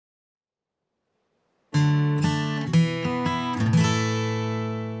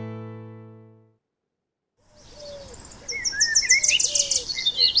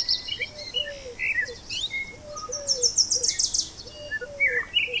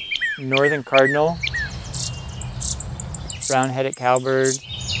northern cardinal, brown-headed cowbird,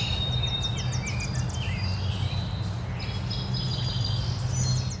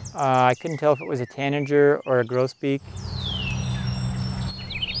 I couldn't tell if it was a tanager or a grosbeak,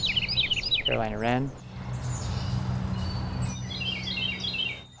 Carolina wren,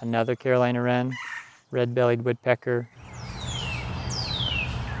 another Carolina wren, red-bellied woodpecker.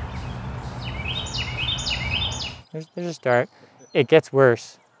 There's a start. It gets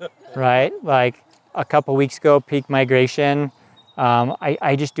worse, right? Like a couple weeks ago, peak migration.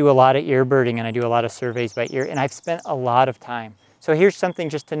 I just do a lot of earbirding and I do a lot of surveys by ear, and I've spent a lot of time. So here's something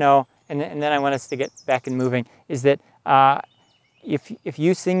just to know, and then I want us to get back and moving, is that if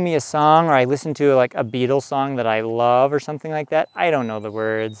you sing me a song or I listen to like a Beatles song that I love or something like that, I don't know the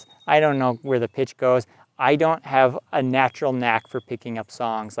words. I don't know where the pitch goes. I don't have a natural knack for picking up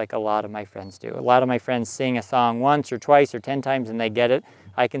songs like a lot of my friends do. A lot of my friends sing a song once or twice or 10 times and they get it.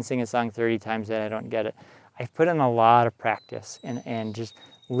 I can sing a song 30 times and I don't get it. I've put in a lot of practice and just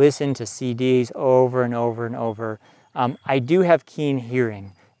listen to CDs over and over and over. I do have keen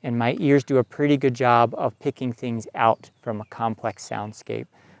hearing, and my ears do a pretty good job of picking things out from a complex soundscape.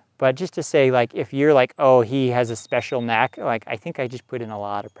 But just to say, like, if you're like, oh, he has a special knack, like, I think I just put in a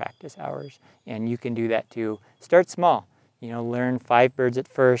lot of practice hours, and you can do that too. Start small, you know, learn 5 birds at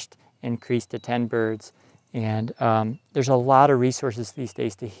first, increase to 10 birds. And there's a lot of resources these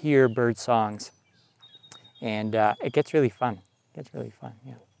days to hear bird songs. And it gets really fun. It gets really fun,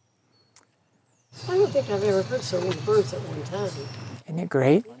 yeah. I don't think I've ever heard so many birds at one time. Isn't it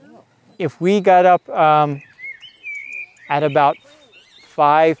great? If we got up at about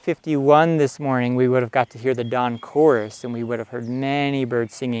 5:51 this morning, we would have got to hear the dawn chorus, and we would have heard many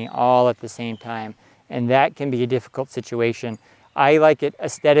birds singing all at the same time. And that can be a difficult situation. I like it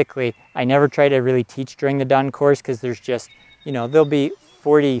aesthetically. I never try to really teach during the dawn chorus because there's just, you know, there'll be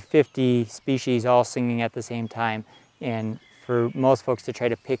 40, 50 species all singing at the same time. And for most folks to try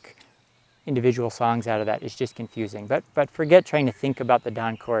to pick individual songs out of that is just confusing. But forget trying to think about the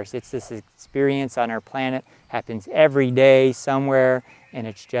dawn chorus. It's this experience on our planet, happens every day somewhere, and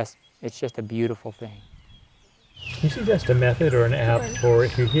it's just a beautiful thing. Can you suggest a method or an app for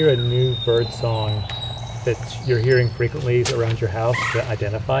if you hear a new bird song that you're hearing frequently around your house to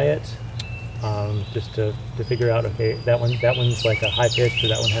identify it? Just to figure out, okay, that one's like a high pitch, or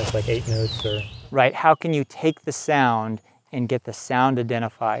that one has like 8 notes, or... Right, how can you take the sound and get the sound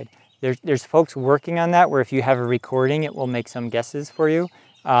identified? There's folks working on that where if you have a recording, it will make some guesses for you,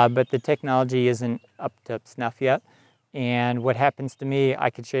 but the technology isn't up to snuff yet. And what happens to me, I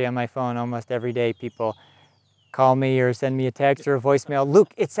could show you on my phone almost every day. People call me or send me a text or a voicemail.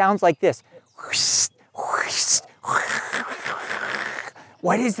 Luke, it sounds like this.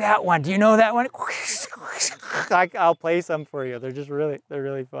 What is that one? Do you know that one? I'll play some for you. They're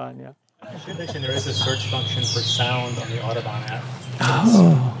really fun, yeah. I should mention there is a search function for sound on the Audubon app.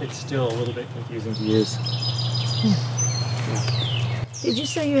 It's still a little bit confusing to use. Did you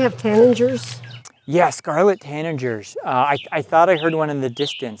say you have tanagers? Yeah, scarlet tanagers. I thought I heard one in the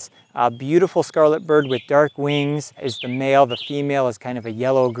distance. A beautiful scarlet bird with dark wings is the male. The female is kind of a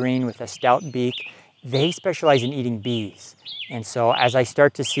yellow-green with a stout beak. They specialize in eating bees. And so as I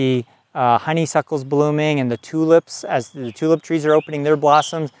start to see honeysuckles blooming and the tulips, as the tulip trees are opening their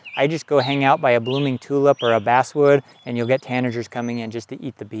blossoms, I just go hang out by a blooming tulip or a basswood, and you'll get tanagers coming in just to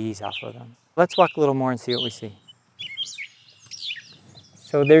eat the bees off of them. Let's walk a little more and see what we see.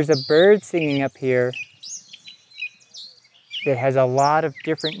 So there's a bird singing up here that has a lot of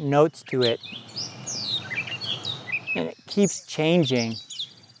different notes to it, and it keeps changing.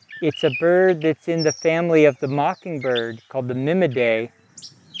 It's a bird that's in the family of the mockingbird called the Mimidae,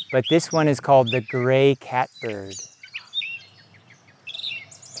 but this one is called the gray catbird.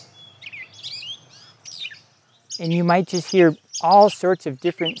 And you might just hear all sorts of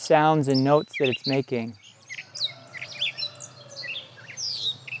different sounds and notes that it's making.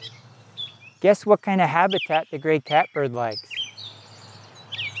 Guess what kind of habitat the gray catbird likes?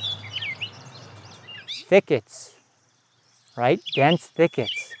 Thickets, right? Dense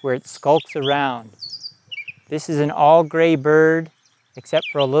thickets where it skulks around. This is an all gray bird except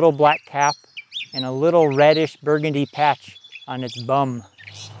for a little black cap and a little reddish burgundy patch on its bum.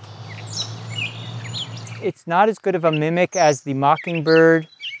 It's not as good of a mimic as the mockingbird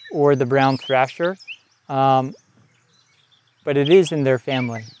or the brown thrasher, but it is in their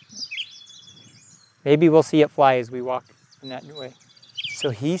family. Maybe we'll see it fly as we walk in that way.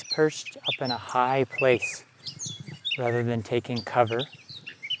 So he's perched up in a high place rather than taking cover.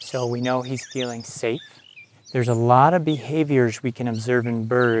 So we know he's feeling safe. There's a lot of behaviors we can observe in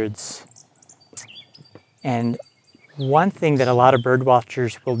birds. And One thing that a lot of bird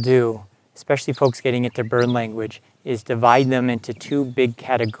watchers will do, especially folks getting into bird language, is divide them into two big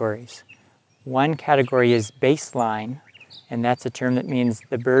categories. One category is baseline, and that's a term that means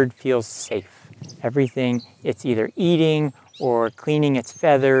the bird feels safe. Everything, it's either eating or cleaning its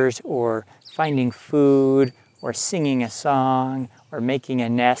feathers or finding food or singing a song or making a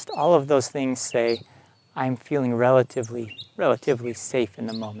nest. All of those things say, I'm feeling relatively safe in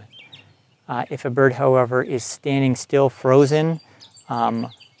the moment. If a bird, however, is standing still, frozen,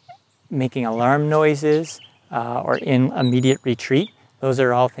 making alarm noises, or in immediate retreat, those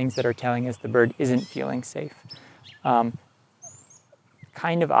are all things that are telling us the bird isn't feeling safe.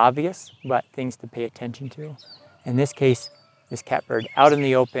 Kind of obvious, but things to pay attention to. In this case, this catbird out in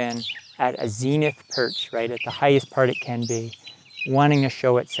the open at a zenith perch, right, at the highest part it can be, wanting to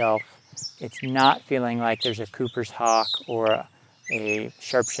show itself. It's not feeling like there's a Cooper's hawk or a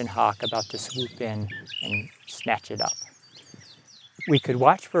sharp-shinned hawk about to swoop in and snatch it up. We could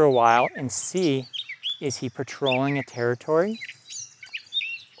watch for a while and see, is he patrolling a territory?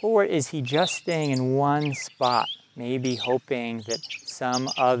 Or is he just staying in one spot, maybe hoping that some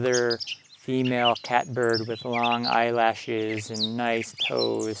other female catbird with long eyelashes and nice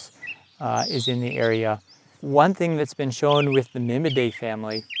toes is in the area? One thing that's been shown with the Mimidae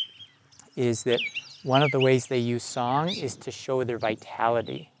family is that one of the ways they use song is to show their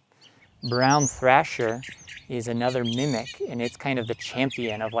vitality. Brown thrasher is another mimic, and it's kind of the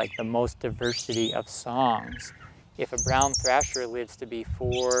champion of like the most diversity of songs. If a brown thrasher lives to be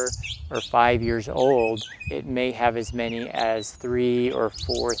 4 or 5 years old, it may have as many as 3,000 or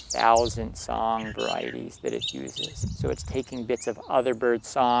 4,000 song varieties that it uses. So it's taking bits of other birds'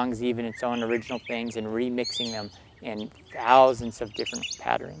 songs, even its own original things, and remixing them in thousands of different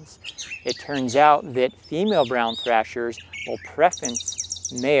patterns. It turns out that female brown thrashers will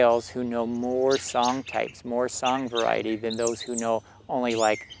preference males who know more song types, more song variety than those who know only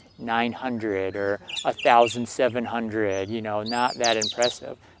like 900 or 1,700, you know, not that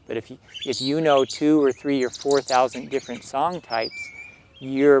impressive. But if you know 2,000 or 3,000 or 4,000 different song types,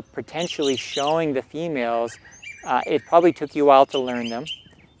 you're potentially showing the females, it probably took you a while to learn them.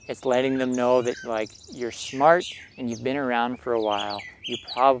 It's letting them know that like you're smart and you've been around for a while, you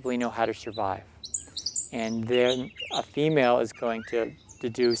probably know how to survive. And then a female is going to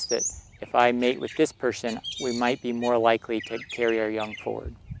deduce that if I mate with this person, we might be more likely to carry our young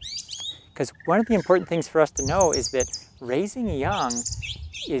forward. Because one of the important things for us to know is that raising young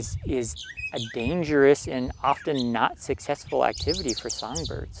is a dangerous and often not successful activity for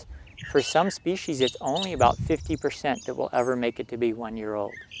songbirds. For some species, it's only about 50% that will ever make it to be 1 year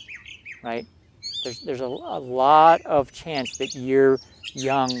old, right? There's a lot of chance that your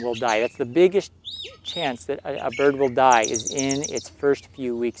young will die. That's the biggest chance that a bird will die is in its first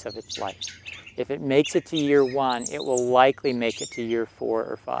few weeks of its life. If it makes it to year 1, it will likely make it to year 4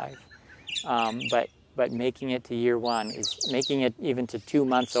 or 5. But making it to year 1 is, making it even to 2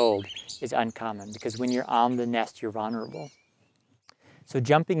 months old is uncommon, because when you're on the nest, you're vulnerable. So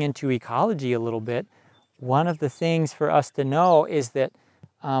jumping into ecology a little bit, one of the things for us to know is that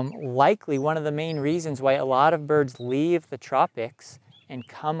likely one of the main reasons why a lot of birds leave the tropics and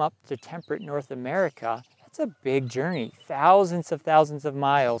come up to temperate North America, that's a big journey. Thousands of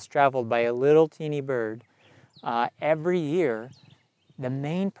miles traveled by a little teeny bird every year. The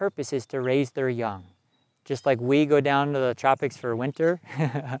main purpose is to raise their young. Just like we go down to the tropics for winter,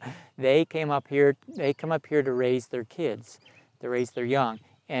 they come up here to raise their kids, to raise their young.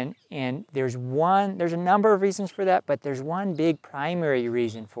 And there's a number of reasons for that, but there's one big primary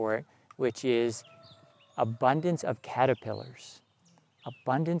reason for it, which is abundance of caterpillars.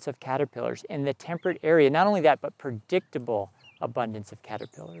 Abundance of caterpillars in the temperate area. Not only that, but predictable abundance of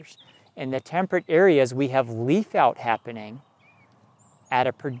caterpillars. In the temperate areas, we have leaf out happening at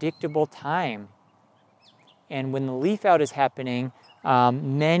a predictable time. And when the leaf out is happening,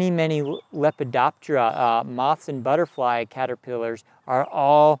 many Lepidoptera, moths and butterfly caterpillars are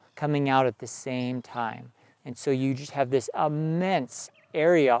all coming out at the same time. And so you just have this immense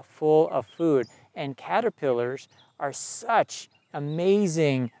area full of food. And caterpillars are such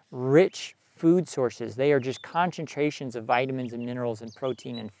amazing, rich food sources. They are just concentrations of vitamins and minerals and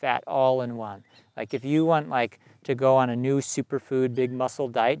protein and fat all in one. Like if you want like to go on a new superfood, big muscle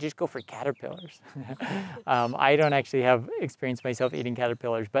diet, just go for caterpillars. I don't actually have experience myself eating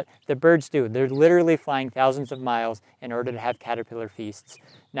caterpillars, but the birds do. They're literally flying thousands of miles in order to have caterpillar feasts.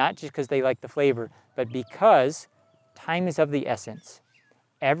 Not just because they like the flavor, but because time is of the essence.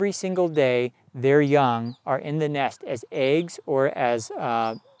 Every single day, their young are in the nest as eggs or as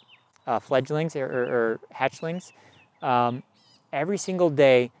fledglings or hatchlings. Every single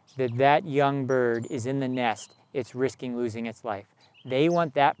day that young bird is in the nest it's risking losing its life. They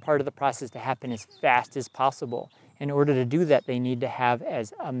want that part of the process to happen as fast as possible. In order to do that, they need to have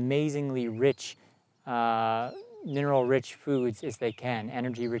as amazingly rich, mineral-rich foods as they can,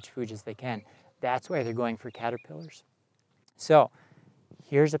 energy-rich foods as they can. That's why they're going for caterpillars. So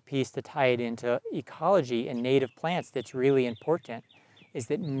here's a piece to tie it into ecology and native plants that's really important, is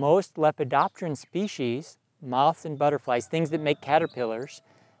that most lepidopteran species, moths and butterflies, things that make caterpillars,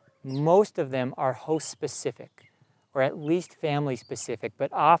 most of them are host-specific, or at least family-specific, but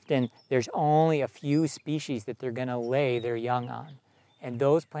often there's only a few species that they're gonna lay their young on, and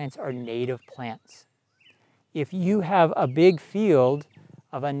those plants are native plants. If you have a big field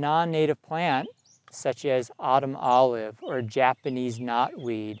of a non-native plant, such as autumn olive or Japanese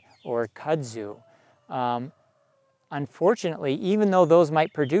knotweed or kudzu, unfortunately, even though those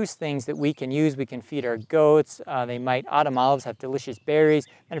might produce things that we can use, we can feed our goats, autumn olives have delicious berries.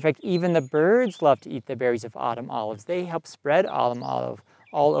 Matter of fact, even the birds love to eat the berries of autumn olives. They help spread autumn olive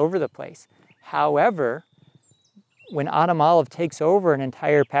all over the place. However, when autumn olive takes over an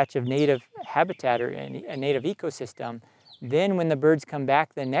entire patch of native habitat or a native ecosystem, then when the birds come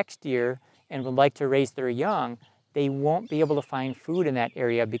back the next year and would like to raise their young, they won't be able to find food in that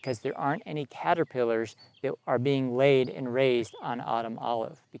area because there aren't any caterpillars that are being laid and raised on autumn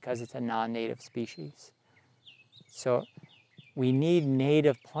olive because it's a non-native species. So we need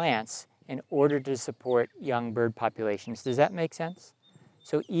native plants in order to support young bird populations. Does that make sense?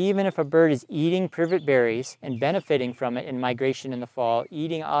 So even if a bird is eating privet berries and benefiting from it in migration in the fall,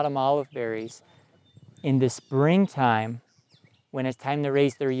 eating autumn olive berries, in the springtime, when it's time to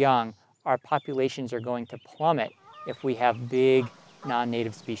raise their young, our populations are going to plummet if we have big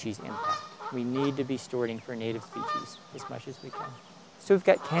non-native species impact. We need to be stewarding for native species as much as we can. So we've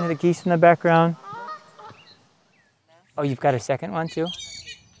got Canada geese in the background. Oh, you've got a second one too?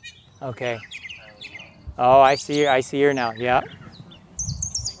 Okay. Oh, I see her now, yeah.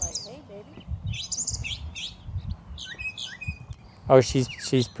 Oh,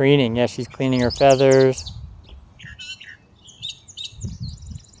 she's preening, yeah, she's cleaning her feathers.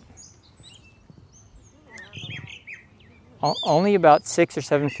 Only about 6 or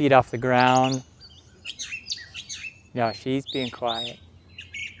 7 feet off the ground. Yeah, she's being quiet.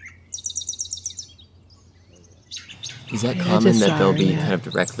 Is that common that they'll be kind of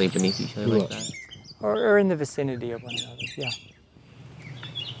directly beneath each other like that? Or in the vicinity of one another, yeah.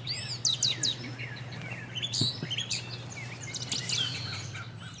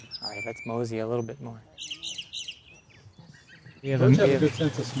 All right, let's mosey a little bit more. Birds have a good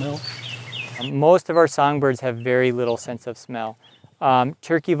sense of smell. Most of our songbirds have very little sense of smell.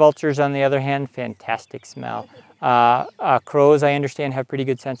 Turkey vultures, on the other hand, fantastic smell. Crows, I understand, have pretty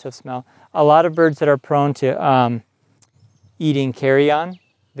good sense of smell. A lot of birds that are prone to eating carrion,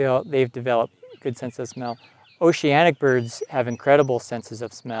 they've developed good sense of smell. Oceanic birds have incredible senses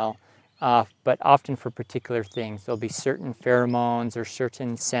of smell, but often for particular things. There'll be certain pheromones or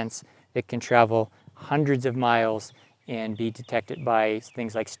certain scents that can travel hundreds of miles and be detected by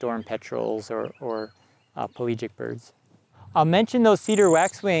things like storm petrels or pelagic birds. I'll mention those cedar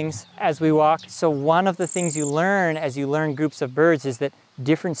waxwings as we walk. So one of the things you learn as you learn groups of birds is that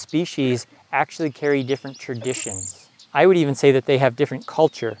different species actually carry different traditions. I would even say that they have different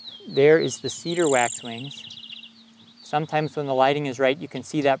culture. There is the cedar waxwings. Sometimes when the lighting is right, you can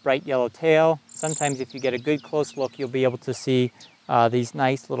see that bright yellow tail. Sometimes if you get a good close look, you'll be able to see these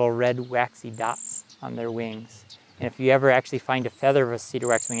nice little red waxy dots on their wings. And if you ever actually find a feather of a cedar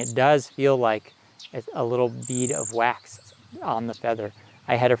waxwing, it does feel like it's a little bead of wax on the feather.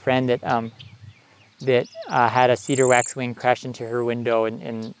 I had a friend that had a cedar waxwing crash into her window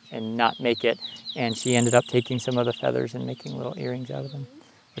and not make it, and she ended up taking some of the feathers and making little earrings out of them,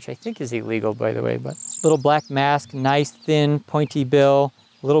 which I think is illegal, by the way. But little black mask, nice thin pointy bill,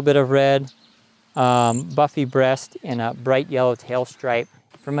 a little bit of red, buffy breast, and a bright yellow tail stripe.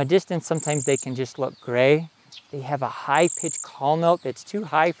 From a distance, sometimes they can just look gray. They have a high-pitched call note that's too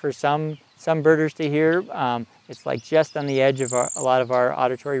high for some birders to hear. It's like just on the edge of a lot of our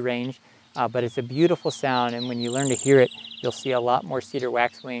auditory range, but it's a beautiful sound, and when you learn to hear it, you'll see a lot more cedar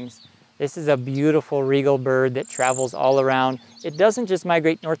waxwings. This is a beautiful regal bird that travels all around. It doesn't just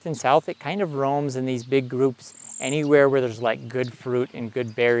migrate north and south, it kind of roams in these big groups anywhere where there's like good fruit and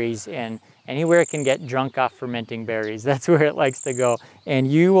good berries, and anywhere it can get drunk off fermenting berries. That's where it likes to go.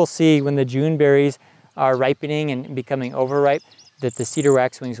 And you will see when the June berries are ripening and becoming overripe, that the cedar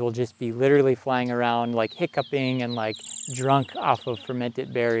waxwings will just be literally flying around like hiccuping and like drunk off of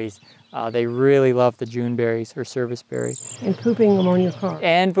fermented berries. They really love the June berries or service berries. And pooping them on your car.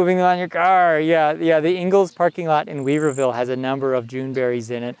 And pooping them on your car, yeah. The Ingalls parking lot in Weaverville has a number of June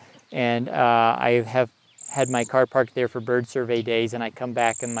berries in it, and I have had my car parked there for bird survey days, and I come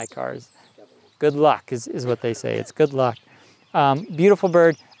back and my car's good luck is what they say. It's good luck. Beautiful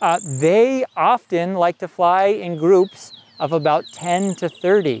bird. They often like to fly in groups of about 10 to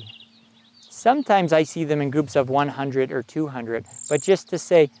 30. Sometimes I see them in groups of 100 or 200, but just to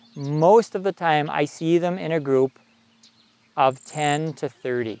say, most of the time I see them in a group of 10 to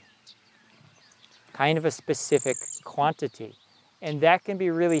 30. Kind of a specific quantity. And that can be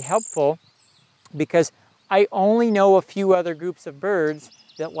really helpful because I only know a few other groups of birds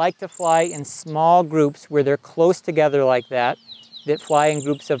that like to fly in small groups where they're close together like that fly in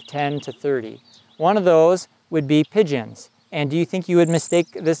groups of 10 to 30. One of those would be pigeons. And do you think you would mistake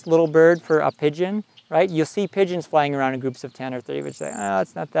this little bird for a pigeon? Right? You'll see pigeons flying around in groups of 10 or 30, which say, oh,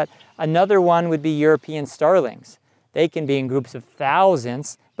 it's not that. Another one would be European starlings. They can be in groups of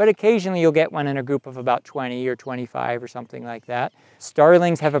thousands, but occasionally you'll get one in a group of about 20 or 25 or something like that.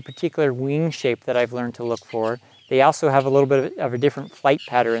 Starlings have a particular wing shape that I've learned to look for. They also have a little bit of a different flight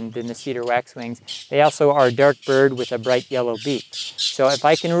pattern than the cedar waxwings. They also are a dark bird with a bright yellow beak. So if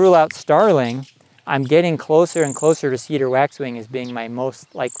I can rule out starling, I'm getting closer and closer to cedar waxwing as being my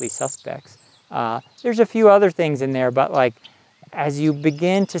most likely suspects. There's a few other things in there, but like as you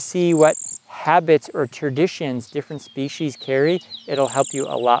begin to see what habits or traditions different species carry, it'll help you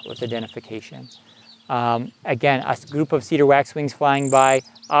a lot with identification. Again, a group of cedar waxwings flying by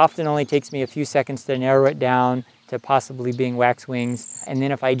often only takes me a few seconds to narrow it down to possibly being waxwings. And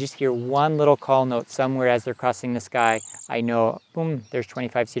then if I just hear one little call note somewhere as they're crossing the sky, I know, boom, there's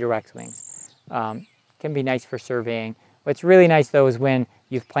 25 cedar waxwings. Can be nice for surveying. What's really nice though is when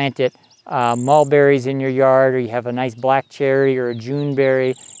you've planted mulberries in your yard, or you have a nice black cherry or a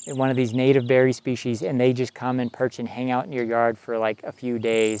Juneberry, one of these native berry species, and they just come and perch and hang out in your yard for like a few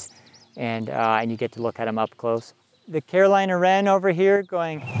days, and you get to look at them up close. The Carolina wren over here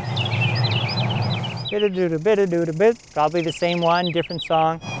going bit-a-doo-da-bit-a-doo-da-bit, probably the same one, different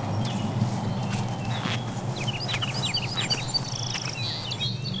song.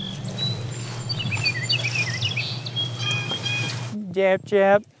 Jap,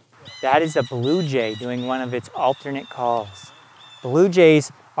 jap. That is a blue jay doing one of its alternate calls. Blue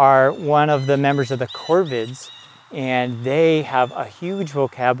jays are one of the members of the corvids, and they have a huge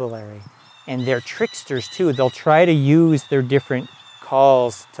vocabulary. And they're tricksters too. They'll try to use their different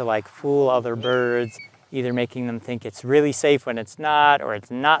calls to like fool other birds, either making them think it's really safe when it's not, or it's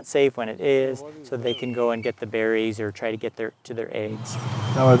not safe when it is, so they can go and get the berries or try to get to their eggs.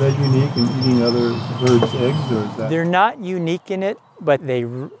 Now, are they unique in eating other birds' eggs, or is that? They're not unique in it, but they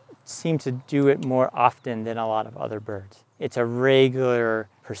seem to do it more often than a lot of other birds. It's a regular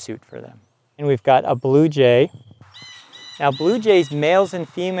pursuit for them. And we've got a blue jay. Now, blue jays, males and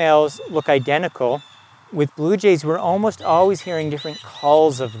females, look identical. With blue jays, we're almost always hearing different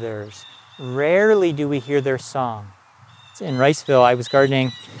calls of theirs. Rarely do we hear their song. In Riceville, I was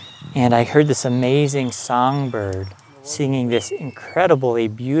gardening, and I heard this amazing songbird singing this incredibly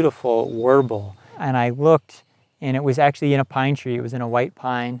beautiful warble. And I looked, and it was actually in a pine tree. It was in a white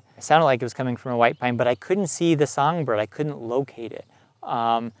pine. It sounded like it was coming from a white pine, but I couldn't see the songbird. I couldn't locate it.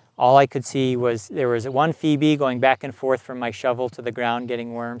 All I could see was there was one phoebe going back and forth from my shovel to the ground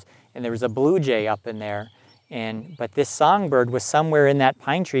getting worms, and there was a blue jay up in there. But this songbird was somewhere in that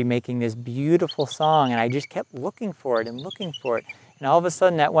pine tree making this beautiful song, and I just kept looking for it and looking for it. And all of a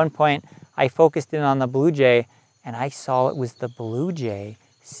sudden, at one point, I focused in on the blue jay, and I saw it was the blue jay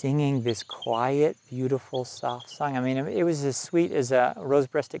singing this quiet, beautiful, soft song. I mean, it was as sweet as a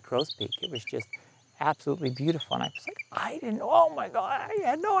rose-breasted grosbeak. It was just absolutely beautiful. And I was like, I didn't know, oh my God, I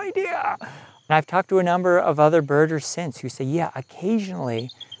had no idea. And I've talked to a number of other birders since who say, yeah, occasionally,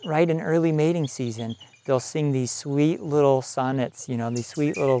 right in early mating season, they'll sing these sweet little sonnets, you know, these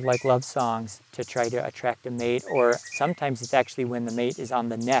sweet little like love songs to try to attract a mate. Or sometimes it's actually when the mate is on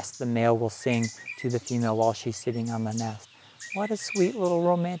the nest, the male will sing to the female while she's sitting on the nest. What a sweet little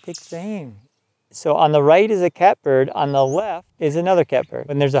romantic thing. So on the right is a catbird, on the left is another catbird.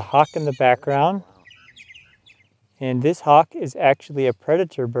 And there's a hawk in the background. And this hawk is actually a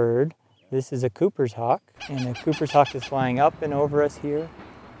predator bird. This is a Cooper's hawk. And the Cooper's hawk is flying up and over us here.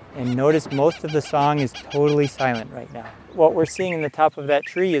 And notice most of the song is totally silent right now. What we're seeing in the top of that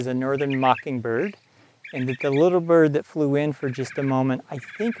tree is a northern mockingbird. And that the little bird that flew in for just a moment, I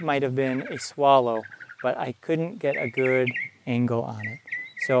think might have been a swallow, but I couldn't get a good angle on it.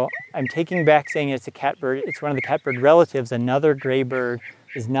 So I'm taking back saying it's a catbird. It's one of the catbird relatives. Another gray bird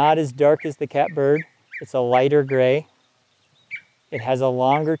is not as dark as the catbird. It's a lighter gray. It has a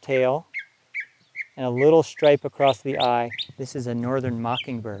longer tail and a little stripe across the eye. This is a northern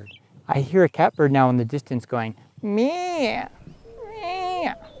mockingbird. I hear a catbird now in the distance going, meow,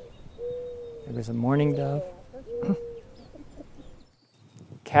 meow. There was a mourning dove.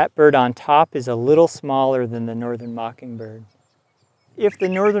 Catbird on top is a little smaller than the northern mockingbird. If the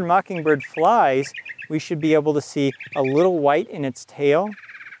northern mockingbird flies, we should be able to see a little white in its tail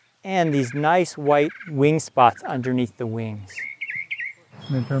and these nice white wing spots underneath the wings.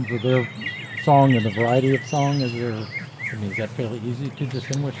 And in terms of their song and the variety of song, is that fairly easy to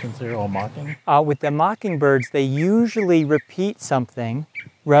distinguish since they're all mocking? With the mockingbirds, they usually repeat something,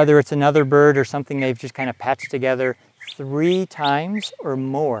 whether it's another bird or something they've just kind of patched together 3 times or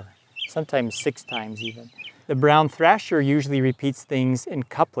more, sometimes 6 times even. The brown thrasher usually repeats things in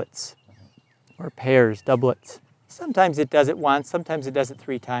couplets or pairs, doublets. Sometimes it does it once, sometimes it does it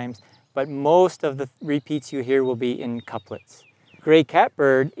 3 times, but most of the repeats you hear will be in couplets. Gray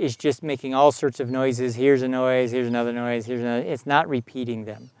catbird is just making all sorts of noises. Here's a noise, here's another noise, here's another. It's not repeating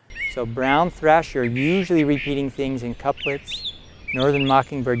them. So brown thrasher usually repeating things in couplets. Northern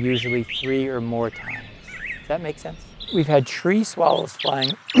mockingbird usually 3 or more times. Does that make sense? We've had tree swallows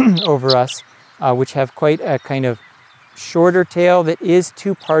flying over us, which have quite a kind of shorter tail that is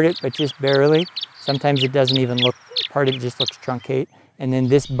 2-parted, but just barely. Sometimes it doesn't even look parted, it just looks truncate. And then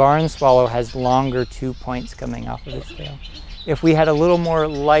this barn swallow has longer 2 points coming off of its tail. If we had a little more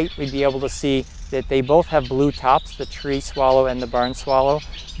light, we'd be able to see that they both have blue tops, the tree swallow and the barn swallow,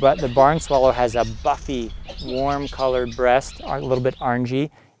 but the barn swallow has a buffy, warm colored breast, a little bit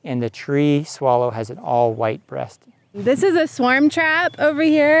orangey, and the tree swallow has an all white breast. This is a swarm trap over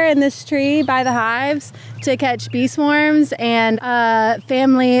here in this tree by the hives to catch bee swarms, and a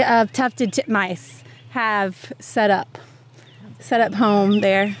family of tufted titmice have set up home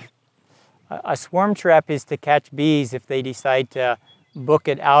there. A swarm trap is to catch bees if they decide to book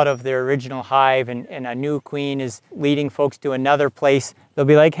it out of their original hive and a new queen is leading folks to another place. They'll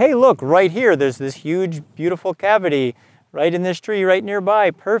be like, hey, look, right here, there's this huge, beautiful cavity right in this tree right nearby,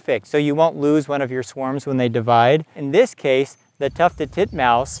 perfect. So you won't lose one of your swarms when they divide. In this case, the tufted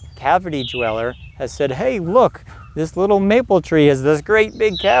titmouse, cavity dweller, has said, hey, look, this little maple tree has this great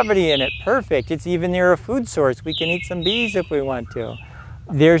big cavity in it, perfect. It's even near a food source. We can eat some bees if we want to.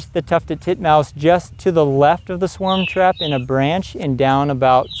 There's the tufted titmouse just to the left of the swarm trap in a branch and down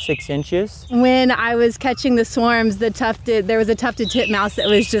about 6 inches. When I was catching the swarms, there was a tufted titmouse that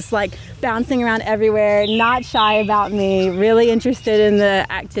was just like bouncing around everywhere, not shy about me, really interested in the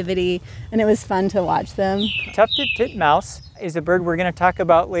activity, and it was fun to watch them. Tufted titmouse is a bird we're going to talk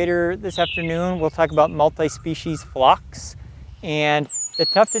about later this afternoon. We'll talk about multi-species flocks. And the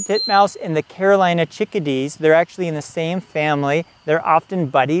tufted titmouse and the Carolina chickadees, they're actually in the same family. They're often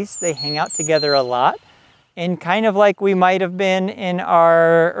buddies. They hang out together a lot. And kind of like we might have been in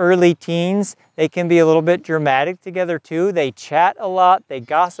our early teens, they can be a little bit dramatic together too. They chat a lot, they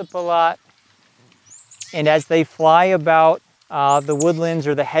gossip a lot. And as they fly about the woodlands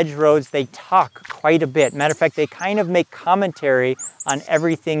or the hedgerows, they talk quite a bit. Matter of fact, they kind of make commentary on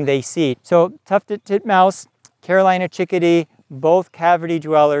everything they see. So tufted titmouse, Carolina chickadee, both cavity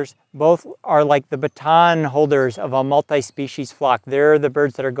dwellers, both are like the baton holders of a multi-species flock. They're the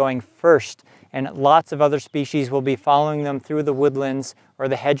birds that are going first, and lots of other species will be following them through the woodlands or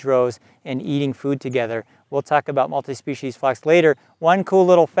the hedgerows and eating food together. We'll talk about multi-species flocks later. One cool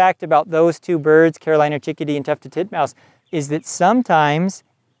little fact about those 2 birds, Carolina chickadee and tufted titmouse, is that sometimes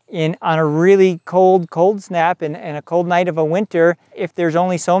on a really cold snap and a cold night of a winter, if there's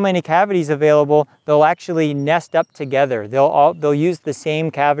only so many cavities available, they'll actually nest up together. They'll use the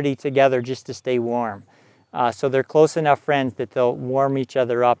same cavity together just to stay warm. So they're close enough friends that they'll warm each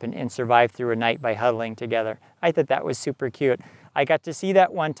other up and survive through a night by huddling together. I thought that was super cute. I got to see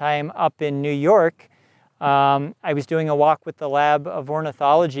that one time up in New York. I was doing a walk with the Lab of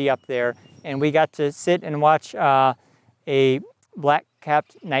Ornithology up there, and we got to sit and watch a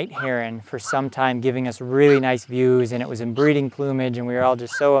black-capped night heron for some time, giving us really nice views, and it was in breeding plumage, and we were all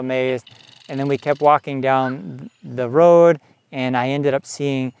just so amazed. And then we kept walking down the road, and I ended up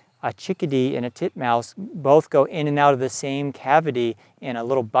seeing a chickadee and a titmouse both go in and out of the same cavity in a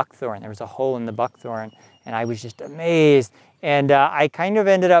little buckthorn. There was a hole in the buckthorn, and I was just amazed. And I kind of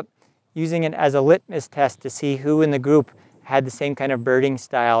ended up using it as a litmus test to see who in the group had the same kind of birding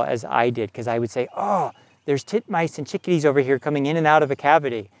style as I did, because I would say, oh, there's titmice and chickadees over here coming in and out of a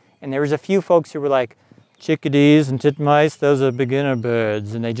cavity. And there was a few folks who were like, chickadees and titmice, those are beginner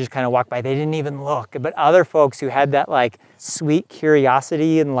birds. And they just kind of walked by, they didn't even look. But other folks who had that like sweet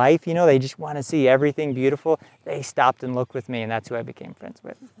curiosity in life, you know, they just want to see everything beautiful, they stopped and looked with me, and that's who I became friends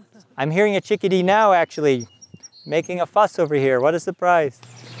with. I'm hearing a chickadee now, actually, making a fuss over here. What a surprise.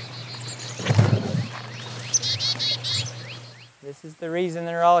 This is the reason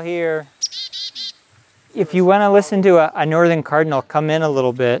they're all here. If you want to listen to a northern cardinal, come in a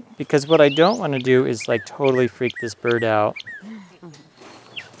little bit, because what I don't want to do is like totally freak this bird out.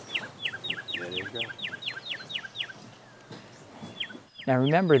 Now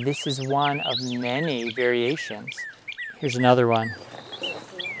remember, this is one of many variations. Here's another one.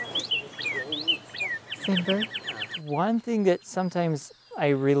 Same bird? One thing that sometimes I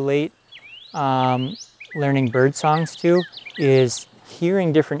relate learning bird songs to is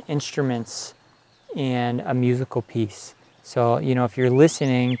hearing different instruments in a musical piece. So, you know, if you're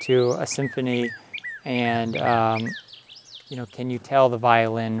listening to a symphony and, you know, can you tell the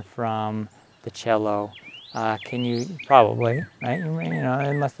violin from the cello? Can you, probably, right? You know,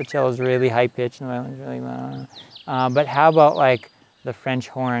 unless the cello is really high pitched and the violin's really low. But how about like the French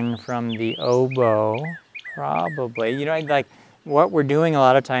horn from the oboe? Probably. You know, like what we're doing a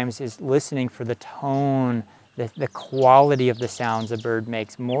lot of times is listening for the tone, the quality of the sounds a bird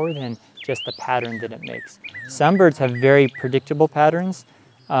makes, more than just the pattern that it makes. Some birds have very predictable patterns.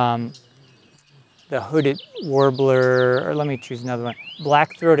 The hooded warbler, or let me choose another one,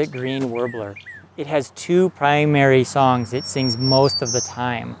 black-throated green warbler. It has two primary songs it sings most of the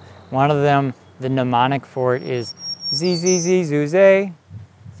time. One of them, the mnemonic for it is zee-zee-zee-zoo-zay,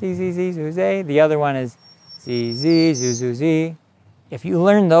 zee-zee-zee-zoo-zay. The other one is zee-zee-zoo-zoo-zee. If you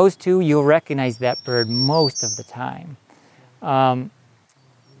learn those two, you'll recognize that bird most of the time.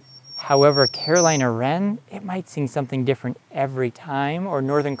 However, Carolina wren, it might sing something different every time, or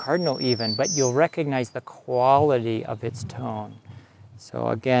northern cardinal even, but you'll recognize the quality of its tone. So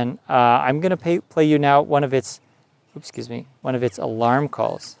again, I'm going to play you now one of its alarm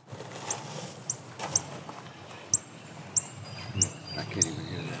calls. I can't even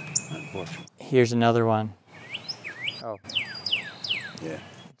hear that, unfortunately. Here's another one. Oh. Yeah.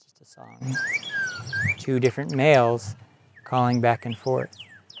 It's just a song. Two different males calling back and forth.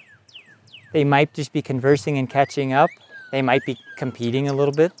 They might just be conversing and catching up. They might be competing a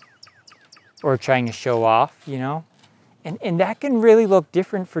little bit or trying to show off, you know. And that can really look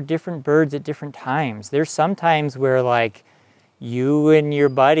different for different birds at different times. There's some times where like you and your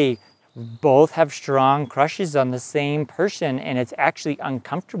buddy both have strong crushes on the same person and it's actually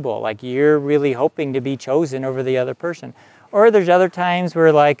uncomfortable. Like you're really hoping to be chosen over the other person. Or there's other times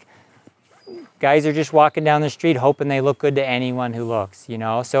where like guys are just walking down the street hoping they look good to anyone who looks, you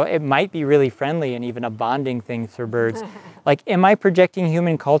know? So it might be really friendly and even a bonding thing for birds. Like, am I projecting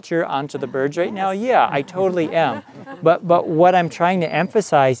human culture onto the birds right now? Yeah, I totally am. But what I'm trying to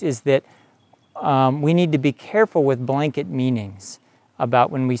emphasize is that we need to be careful with blanket meanings about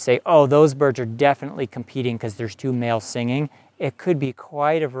when we say, oh, those birds are definitely competing because there's two males singing. It could be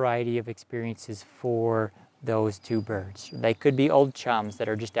quite a variety of experiences for those two birds. They could be old chums that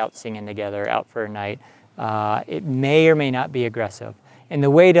are just out singing together, out for a night. It may or may not be aggressive. And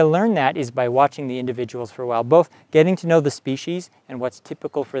the way to learn that is by watching the individuals for a while, both getting to know the species and what's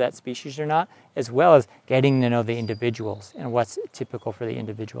typical for that species or not, as well as getting to know the individuals and what's typical for the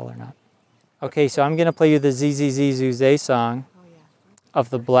individual or not. Okay, so I'm gonna play you the zee-zee-zee-zoo-zay song of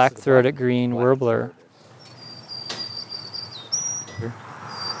the black-throated green warbler.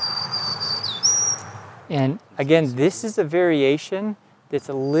 And again, this is a variation that's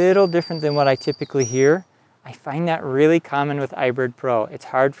a little different than what I typically hear. I find that really common with iBird Pro. It's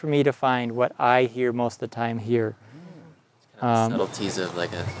hard for me to find what I hear most of the time here. Subtleties of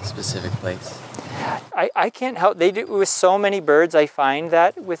like a specific place. I can't help, they do with so many birds. I find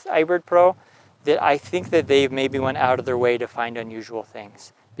that with iBird Pro that I think that they maybe went out of their way to find unusual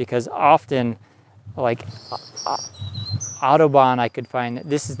things, because often, like Audubon, I could find that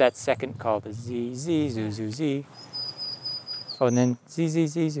this is that second call, the z z zoo zoo z. Oh, and then z z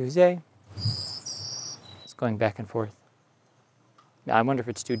z zoo zay. It's going back and forth. Now I wonder if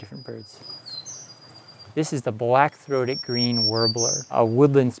it's two different birds. This is the black-throated green warbler, a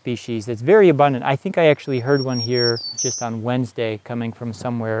woodland species that's very abundant. I think I actually heard one here just on Wednesday coming from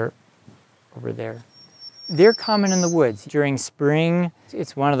somewhere over there. They're common in the woods. During spring,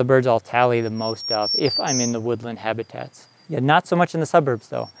 it's one of the birds I'll tally the most of if I'm in the woodland habitats. Yeah, not so much in the suburbs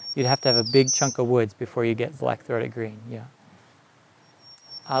though. You'd have to have a big chunk of woods before you get black-throated green, yeah.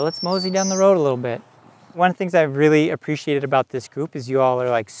 Let's mosey down the road a little bit. One of the things I've really appreciated about this group is you all are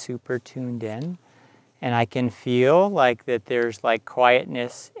like super tuned in, and I can feel like that there's like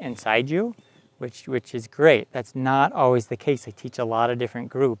quietness inside you, which is great. That's not always the case. I teach a lot of different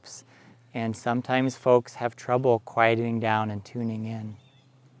groups, and sometimes folks have trouble quieting down and tuning in.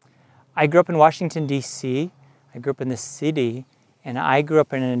 I grew up in Washington, D.C. I grew up in the city, and I grew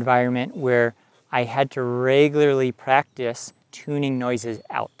up in an environment where I had to regularly practice tuning noises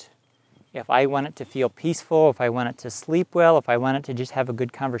out. If I want it to feel peaceful, if I want it to sleep well, if I want it to just have a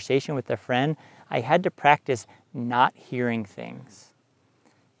good conversation with a friend, I had to practice not hearing things.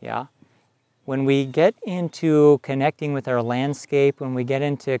 Yeah. When we get into connecting with our landscape, when we get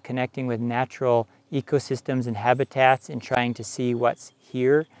into connecting with natural ecosystems and habitats and trying to see what's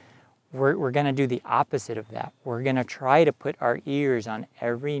here, we're going to do the opposite of that. We're going to try to put our ears on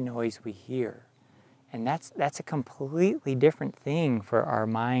every noise we hear. And that's a completely different thing for our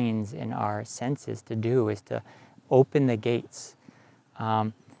minds and our senses to do, is to open the gates.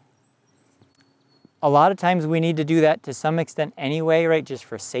 A lot of times we need to do that to some extent anyway, right? Just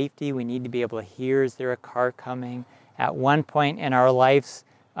for safety, we need to be able to hear, is there a car coming? At one point in our lives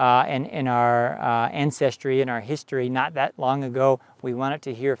and in our ancestry, in our history, not that long ago, we wanted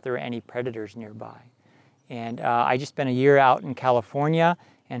to hear if there were any predators nearby. And I just spent a year out in California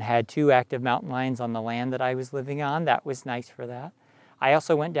and had 2 active mountain lions on the land that I was living on. That was nice for that. I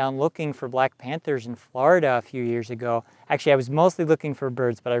also went down looking for black panthers in Florida a few years ago. Actually, I was mostly looking for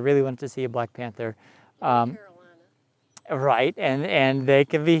birds, but I really wanted to see a black panther. Right, and they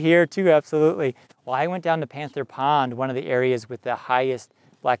can be here too, absolutely. Well, I went down to Panther Pond, one of the areas with the highest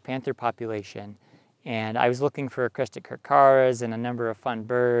black panther population, and I was looking for crested kerkaras and a number of fun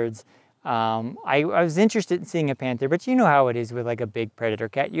birds. I was interested in seeing a panther, but you know how it is with like a big predator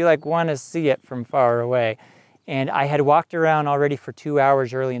cat. You like want to see it from far away. And I had walked around already for 2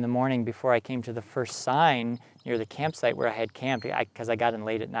 hours early in the morning before I came to the first sign near the campsite where I had camped, because I got in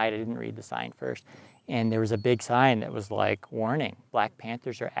late at night. I didn't read the sign first. And there was a big sign that was like, warning, black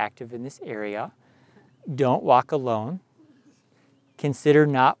panthers are active in this area. Don't walk alone. Consider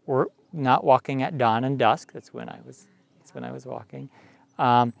not walking at dawn and dusk. That's when I was walking.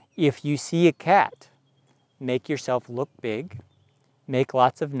 If you see a cat, make yourself look big, make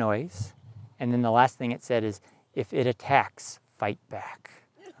lots of noise. And then the last thing it said is, if it attacks, fight back.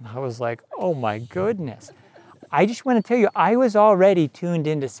 And I was like, oh my goodness. I just want to tell you, I was already tuned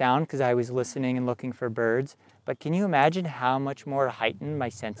into sound because I was listening and looking for birds. But can you imagine how much more heightened my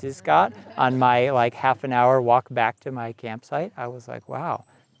senses got on my like half an hour walk back to my campsite? I was like, wow,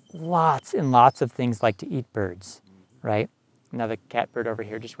 lots and lots of things like to eat birds, right? Another catbird over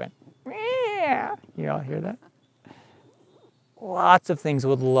here just went, meow. You all hear that? Lots of things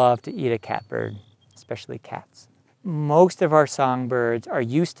would love to eat a catbird, especially cats. Most of our songbirds are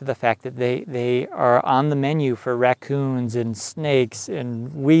used to the fact that they are on the menu for raccoons and snakes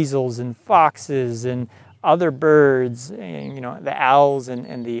and weasels and foxes and other birds, and, you know, the owls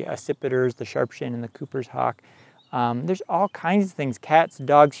and the accipiters, the sharpshin and the Cooper's hawk. There's all kinds of things, cats,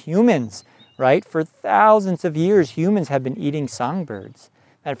 dogs, humans, right? For thousands of years, humans have been eating songbirds.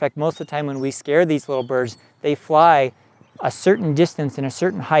 Matter of fact, most of the time when we scare these little birds, they fly a certain distance and a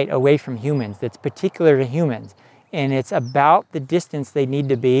certain height away from humans that's particular to humans. And it's about the distance they need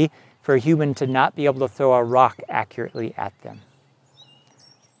to be for a human to not be able to throw a rock accurately at them.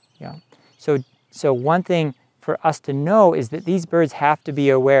 Yeah. So one thing for us to know is that these birds have to be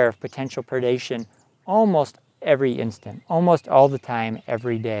aware of potential predation almost every instant, almost all the time,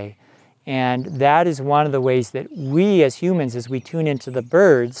 every day. And that is one of the ways that we as humans, as we tune into the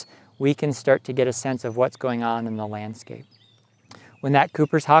birds, we can start to get a sense of what's going on in the landscape. When that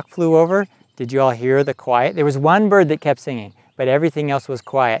Cooper's hawk flew over, did you all hear the quiet? There was one bird that kept singing, but everything else was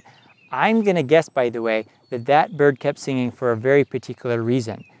quiet. I'm going to guess, by the way, that that bird kept singing for a very particular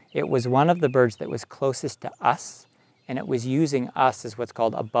reason. It was one of the birds that was closest to us, and it was using us as what's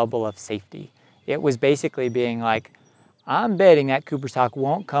called a bubble of safety. It was basically being like, I'm betting that Cooper's hawk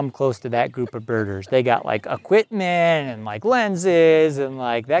won't come close to that group of birders. They got like equipment and like lenses, and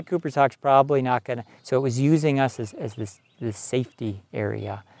like that Cooper's hawk's probably not gonna. So it was using us as this safety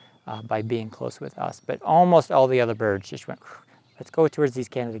area by being close with us. But almost all the other birds just went, let's go towards these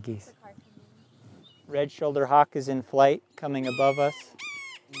Canada geese. Red-shouldered hawk is in flight, coming above us.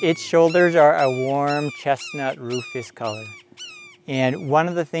 Its shoulders are a warm chestnut rufous color. And one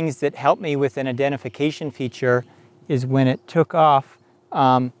of the things that helped me with an identification feature is when it took off,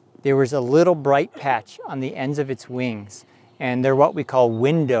 there was a little bright patch on the ends of its wings. And they're what we call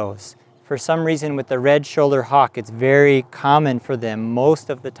windows. For some reason with the red-shouldered hawk, it's very common for them. Most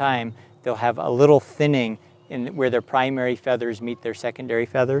of the time, they'll have a little thinning in where their primary feathers meet their secondary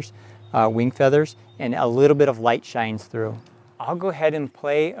feathers, wing feathers, and a little bit of light shines through. I'll go ahead and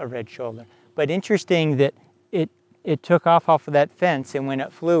play a red shoulder. But interesting that it took off of that fence, and when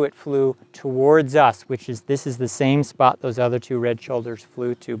it flew towards us, this is the same spot those other two red shoulders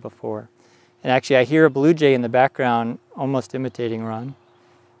flew to before. And actually I hear a blue jay in the background almost imitating Ron.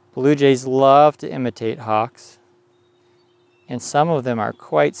 Blue jays love to imitate hawks, and some of them are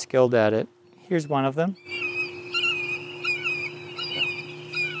quite skilled at it. Here's one of them.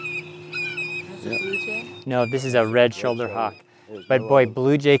 That's a blue jay? No, this is a red-shouldered hawk. But boy,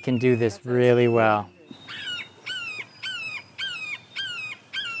 blue jay can do this really well.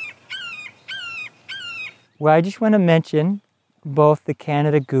 Well, I just want to mention both the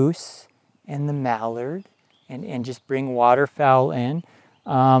Canada goose and the mallard and just bring waterfowl in.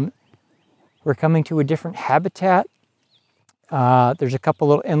 We're coming to a different habitat. There's a couple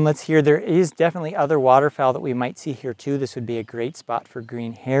little inlets here. There is definitely other waterfowl that we might see here too. This would be a great spot for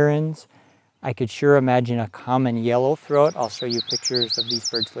green herons. I could sure imagine a common yellowthroat. I'll show you pictures of these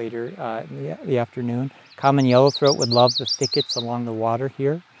birds later in the afternoon. Common yellowthroat would love the thickets along the water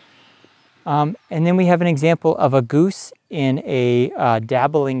here. And then we have an example of a goose in a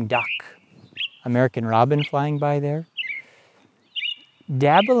dabbling duck. American robin flying by there.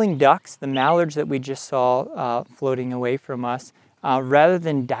 Dabbling ducks, the mallards that we just saw floating away from us, rather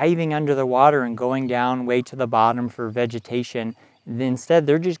than diving under the water and going down way to the bottom for vegetation, instead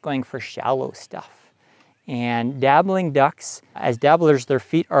they're just going for shallow stuff. And dabbling ducks, as dabblers, their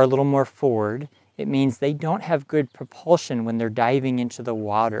feet are a little more forward. It means they don't have good propulsion when they're diving into the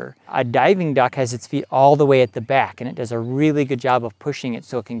water. A diving duck has its feet all the way at the back, and it does a really good job of pushing it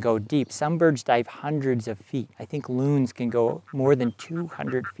so it can go deep. Some birds dive hundreds of feet. I think loons can go more than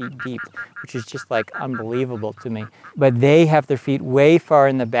 200 feet deep, which is just like unbelievable to me. But they have their feet way far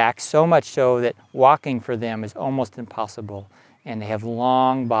in the back, so much so that walking for them is almost impossible. And they have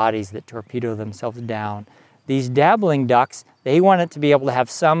long bodies that torpedo themselves down. These dabbling ducks, they want it to be able to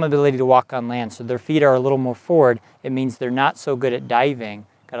have some ability to walk on land, so their feet are a little more forward. It means they're not so good at diving.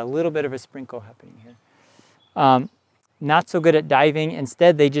 Got a little bit of a sprinkle happening here. Not so good at diving.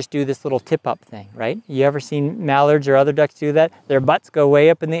 Instead, they just do this little tip-up thing, right? You ever seen mallards or other ducks do that? Their butts go way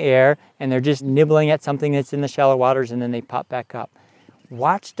up in the air, and they're just nibbling at something that's in the shallow waters, and then they pop back up.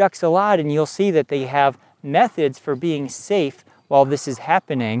 Watch ducks a lot, and you'll see that they have methods for being safe while this is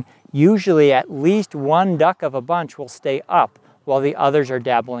happening. Usually at least one duck of a bunch will stay up while the others are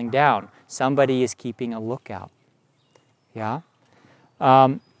dabbling down. Somebody is keeping a lookout. Yeah?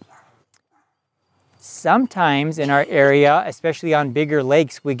 Sometimes in our area, especially on bigger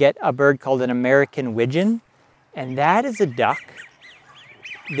lakes, we get a bird called an American widgeon, and that is a duck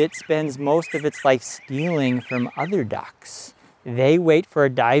that spends most of its life stealing from other ducks. They wait for a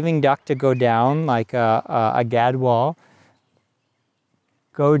diving duck to go down, like a gadwall,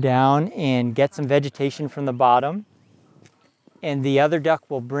 go down and get some vegetation from the bottom, and the other duck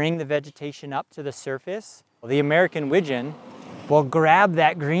will bring the vegetation up to the surface. The American widgeon will grab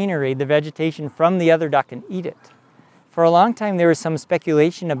that greenery, the vegetation, from the other duck and eat it. For a long time there was some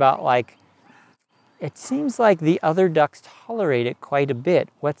speculation about, like, it seems like the other ducks tolerate it quite a bit.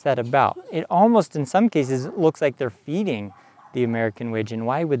 What's that about? It almost, in some cases, looks like they're feeding the American widgeon.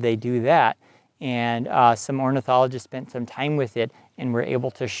 Why would they do that? And some ornithologists spent some time with it and were able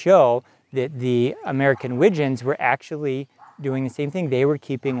to show that the American widgeons were actually doing the same thing. They were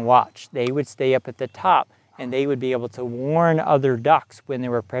keeping watch. They would stay up at the top, and they would be able to warn other ducks when there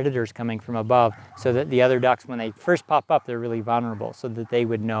were predators coming from above, so that the other ducks, when they first pop up, they're really vulnerable, so that they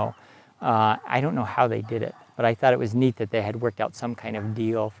would know. I don't know how they did it, but I thought it was neat that they had worked out some kind of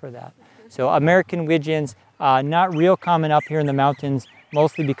deal for that. So American widgeons, not real common up here in the mountains,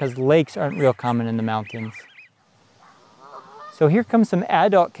 mostly because lakes aren't real common in the mountains. So here comes some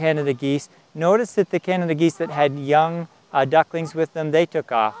adult Canada geese. Notice that the Canada geese that had young ducklings with them, they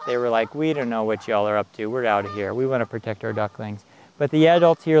took off. They were like, we don't know what y'all are up to. We're out of here. We want to protect our ducklings. But the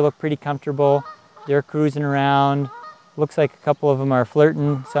adults here look pretty comfortable. They're cruising around. Looks like a couple of them are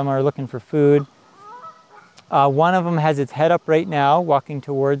flirting. Some are looking for food. One of them has its head up right now, walking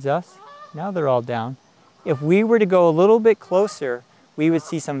towards us. Now they're all down. If we were to go a little bit closer, we would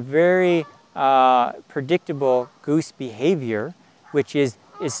see some very predictable goose behavior, which is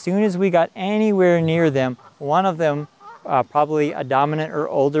as soon as we got anywhere near them, one of them, probably a dominant or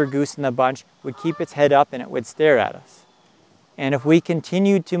older goose in the bunch, would keep its head up and it would stare at us. And if we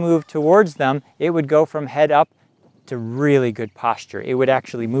continued to move towards them, it would go from head up to really good posture. It would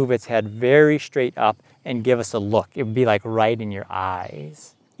actually move its head very straight up and give us a look. It would be like right in your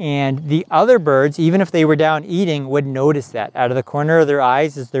eyes. And the other birds, even if they were down eating, would notice that. Out of the corner of their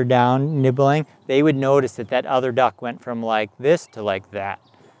eyes as they're down nibbling, they would notice that that other duck went from like this to like that.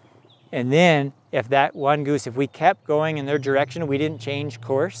 And then if that one goose, if we kept going in their direction, we didn't change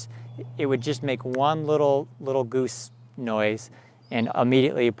course, it would just make one little goose noise, and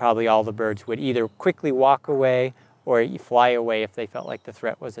immediately probably all the birds would either quickly walk away or fly away if they felt like the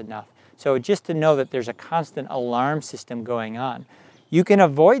threat was enough. So just to know that there's a constant alarm system going on. You can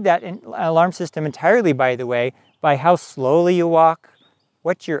avoid that alarm system entirely, by the way, by how slowly you walk,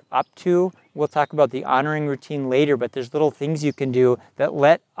 what you're up to, we'll talk about the honoring routine later, but there's little things you can do that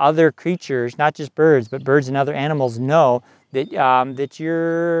let other creatures, not just birds, but birds and other animals know that, that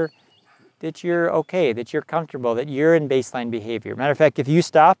you're okay, that you're comfortable, that you're in baseline behavior. Matter of fact, if you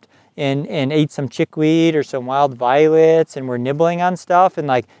stopped and ate some chickweed or some wild violets and were nibbling on stuff and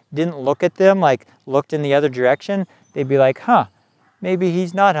like didn't look at them, like looked in the other direction, they'd be like, huh, maybe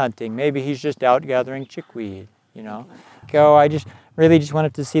he's not hunting. Maybe he's just out gathering chickweed, you know? Go, I just really just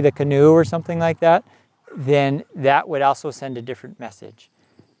wanted to see the canoe or something like that. Then that would also send a different message.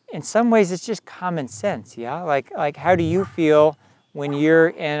 In some ways, it's just common sense, yeah? Like how do you feel when you're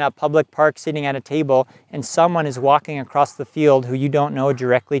in a public park sitting at a table and someone is walking across the field who you don't know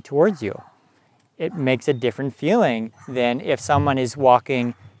directly towards you? It makes a different feeling than if someone is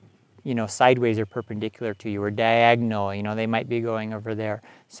walking, you know, sideways or perpendicular to you or diagonal, you know, they might be going over there.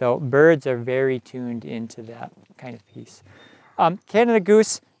 So birds are very tuned into that kind of piece. Canada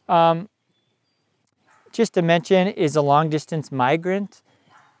goose, just to mention, is a long distance migrant.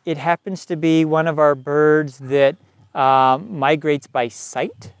 It happens to be one of our birds that migrates by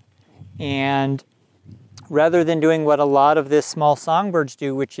sight, and rather than doing what a lot of the small songbirds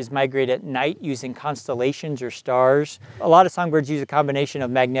do, which is migrate at night using constellations or stars, a lot of songbirds use a combination of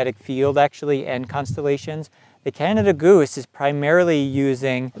magnetic field actually and constellations. The Canada goose is primarily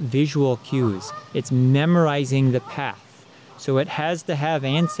using visual cues. It's memorizing the path. So it has to have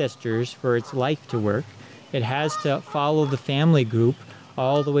ancestors for its life to work. It has to follow the family group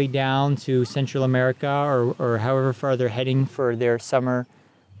all the way down to Central America or however far they're heading for their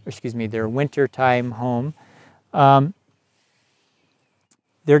their winter time home.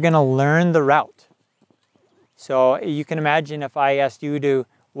 They're gonna learn the route. So you can imagine if I asked you to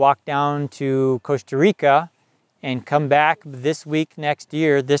walk down to Costa Rica and come back this week next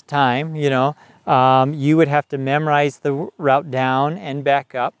year, this time, you know, you would have to memorize the route down and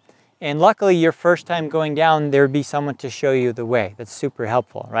back up. And luckily, your first time going down, there'd be someone to show you the way. That's super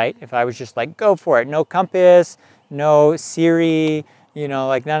helpful, right? If I was just like, go for it, no compass, no Siri, you know,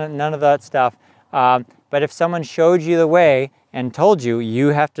 like none of that stuff. But if someone showed you the way and told you, you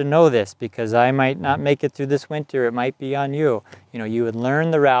have to know this because I might not make it through this winter, it might be on you. You know, you would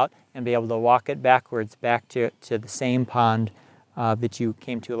learn the route and be able to walk it backwards back to the same pond that you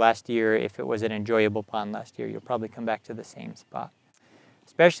came to last year. If it was an enjoyable pond last year, you'll probably come back to the same spot.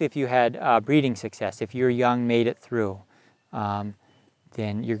 Especially if you had breeding success. If your young made it through, then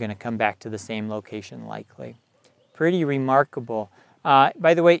you're going to come back to the same location likely. Pretty remarkable.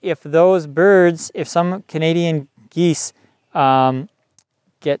 By the way, if those birds, if some Canadian geese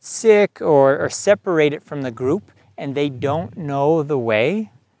get sick or separated from the group and they don't know the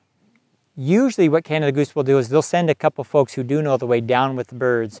way, usually what Canada goose will do is they'll send a couple folks who do know the way down with the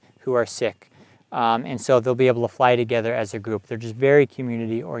birds who are sick. And so they'll be able to fly together as a group. They're just very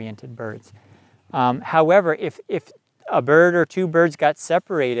community-oriented birds. However, if a bird or two birds got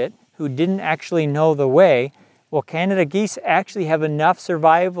separated who didn't actually know the way, well, Canada geese actually have enough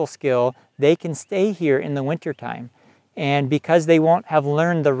survival skill, they can stay here in the wintertime. And because they won't have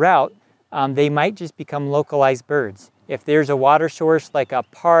learned the route, they might just become localized birds. If there's a water source like a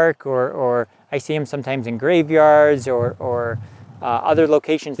park or I see them sometimes in graveyards or other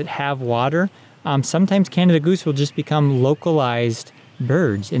locations that have water, sometimes Canada goose will just become localized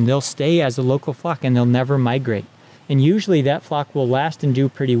birds and they'll stay as a local flock and they'll never migrate. And usually that flock will last and do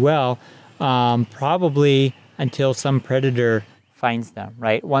pretty well, probably until some predator finds them,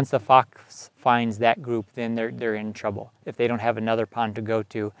 right? Once the fox finds that group, then they're in trouble. If they don't have another pond to go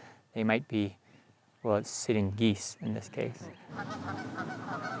to, they might be, well, it's sitting geese in this case.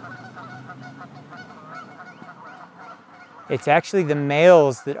 It's actually the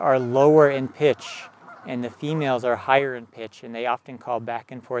males that are lower in pitch and the females are higher in pitch, and they often call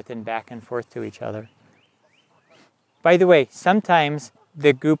back and forth to each other. By the way, sometimes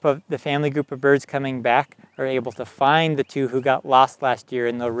the family group of birds coming back are able to find the two who got lost last year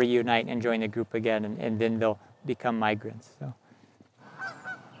and they'll reunite and join the group again, and then they'll become migrants.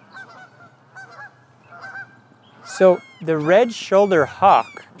 So the red-shouldered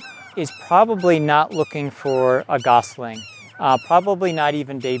hawk is probably not looking for a gosling. Probably not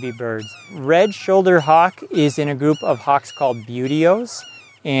even baby birds. Red-shouldered hawk is in a group of hawks called buteos.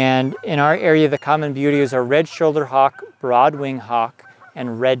 And in our area, the common buteos are red-shouldered hawk, broad-wing hawk,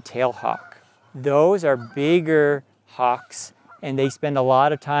 and red-tailed hawk. Those are bigger hawks, and they spend a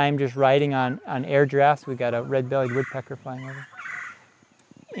lot of time just riding on air giraffes. We got a red-bellied woodpecker flying over.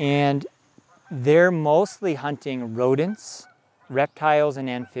 And they're mostly hunting rodents, reptiles, and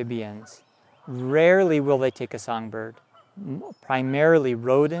amphibians. Rarely will they take a songbird. Primarily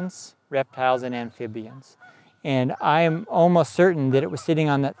rodents, reptiles, and amphibians. And I am almost certain that it was sitting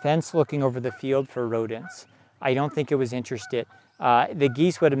on that fence looking over the field for rodents. I don't think it was interested. The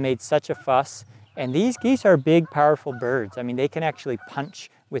geese would have made such a fuss. And these geese are big, powerful birds. I mean, they can actually punch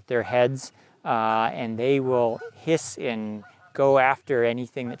with their heads, and they will hiss and go after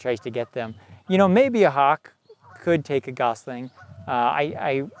anything that tries to get them. You know, maybe a hawk could take a gosling.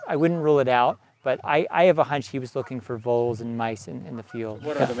 I wouldn't rule it out, but I have a hunch he was looking for voles and mice in the field.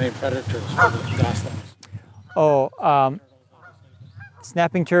 What are the main predators for the goslings? Oh,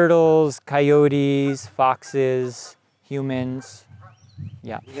 snapping turtles, coyotes, foxes, humans.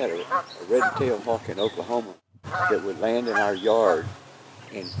 Yeah. We had a red-tailed hawk in Oklahoma that would land in our yard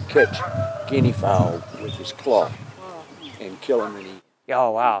and catch guinea fowl with his claw and kill them and eat.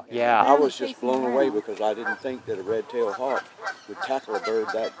 Oh, wow, yeah. I was just blown away because I didn't think that a red-tailed hawk would tackle a bird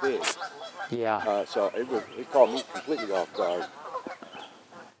that big. Yeah. So it caught me completely off guard.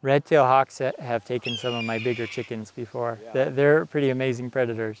 Red-tailed hawks have taken some of my bigger chickens before. They're pretty amazing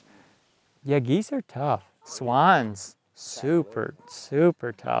predators. Yeah, geese are tough. Swans, super,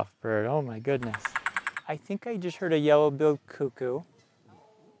 super tough bird. Oh my goodness. I think I just heard a yellow-billed cuckoo.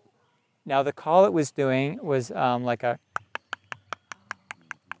 Now the call it was doing was like a,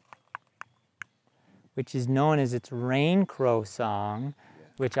 which is known as its rain crow song,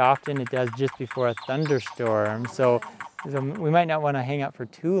 which often it does just before a thunderstorm. So we might not want to hang out for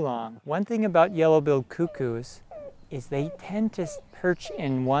too long. One thing about yellow-billed cuckoos is they tend to perch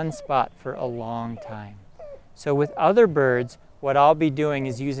in one spot for a long time. So with other birds, what I'll be doing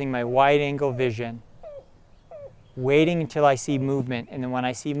is using my wide-angle vision, waiting until I see movement, and then when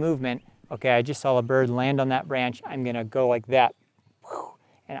I see movement, okay, I just saw a bird land on that branch, I'm gonna go like that.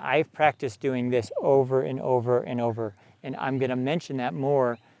 And I've practiced doing this over and over and over. And I'm gonna mention that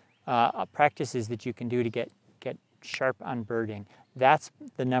more, practices that you can do to get sharp on birding. That's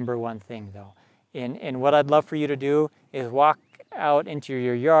the number one thing though. And what I'd love for you to do is walk out into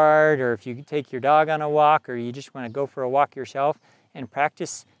your yard, or if you take your dog on a walk, or you just wanna go for a walk yourself, and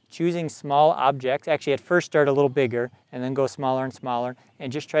practice choosing small objects. Actually, at first start a little bigger, and then go smaller and smaller,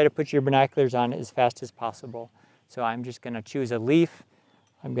 and just try to put your binoculars on as fast as possible. So I'm just gonna choose a leaf,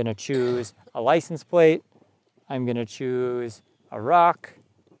 I'm gonna choose a license plate, I'm gonna choose a rock,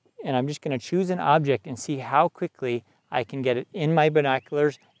 and I'm just gonna choose an object and see how quickly I can get it in my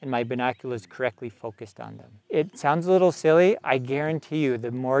binoculars and my binoculars correctly focused on them. It sounds a little silly. I guarantee you,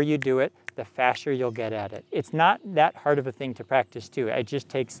 the more you do it, the faster you'll get at it. It's not that hard of a thing to practice too. It just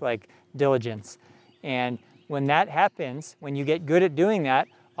takes like diligence. And when that happens, when you get good at doing that,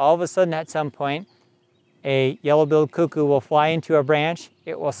 all of a sudden at some point, a yellow-billed cuckoo will fly into a branch,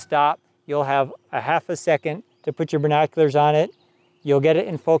 it will stop, you'll have a half a second to put your binoculars on it, you'll get it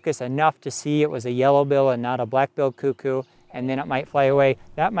in focus enough to see it was a yellow-bill and not a black-billed cuckoo, and then it might fly away.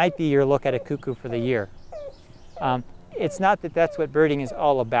 That might be your look at a cuckoo for the year. It's not that that's what birding is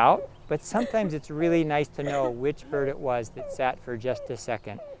all about, but sometimes it's really nice to know which bird it was that sat for just a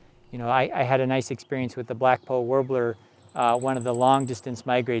second. You know, I had a nice experience with the black-polled warbler, one of the long-distance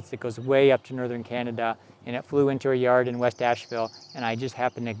migrates that goes way up to northern Canada, and it flew into a yard in West Asheville, and I just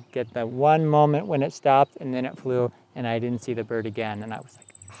happened to get the one moment when it stopped, and then it flew, and I didn't see the bird again, and I was like,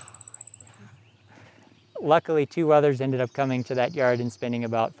 oh, yeah. Luckily, 2 others ended up coming to that yard and spending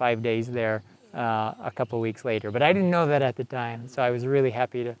about 5 days there a couple weeks later, but I didn't know that at the time, so I was really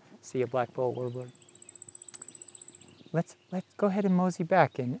happy to see a black-polled warbler. Let's go ahead and mosey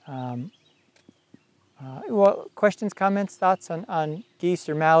back, and well, questions, comments, thoughts on geese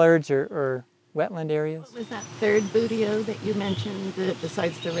or mallards or wetland areas? What was that third boodio that you mentioned,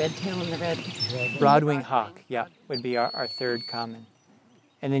 besides the red tail and the red? Broadwing hawk, yeah, would be our third common.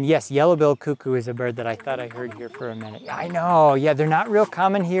 And then yes, yellow-billed cuckoo is a bird that I thought I heard here for a minute. I know, yeah, they're not real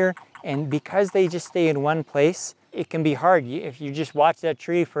common here, and because they just stay in one place, it can be hard. If you just watch that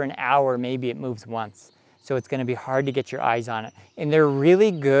tree for an hour, maybe it moves once. So it's gonna be hard to get your eyes on it. And they're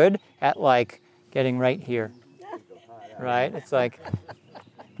really good at like getting right here, right? It's like,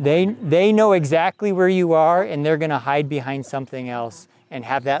 they know exactly where you are, and they're gonna hide behind something else and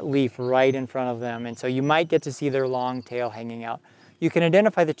have that leaf right in front of them. And so you might get to see their long tail hanging out. You can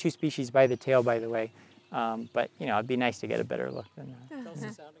identify the two species by the tail, by the way, but you know, it'd be nice to get a better look than that. Tell us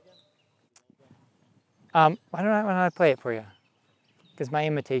the sound again. Why don't I play it for you? Because my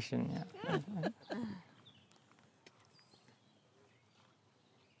imitation, yeah.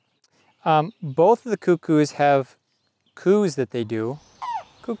 Both of the cuckoos have coos that they do.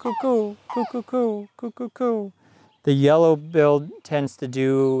 Coo, coo, coo, coo, coo, coo, coo, coo, coo. The yellow-billed tends to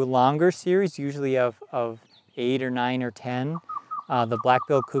do longer series, usually of 8 or 9 or 10. The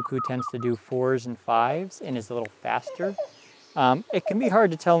black-billed cuckoo tends to do 4s and 5s and is a little faster. It can be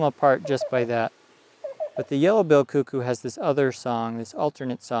hard to tell them apart just by that. But the yellow-billed cuckoo has this other song, this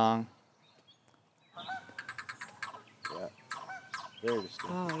alternate song. Yeah. Very distinct.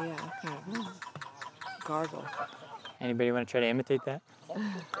 Oh yeah, kind of gargle. Anybody want to try to imitate that?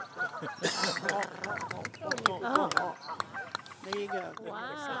 Oh, there you go.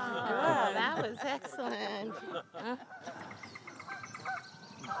 Wow, that was excellent.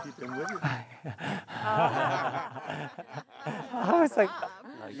 Keep him with you. I was like,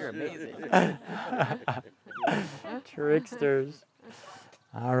 Oh, you're amazing. tricksters.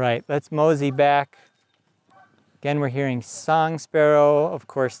 All right, let's mosey back. Again, we're hearing song sparrow, of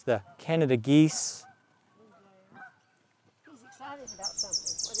course, the Canada geese. He's excited about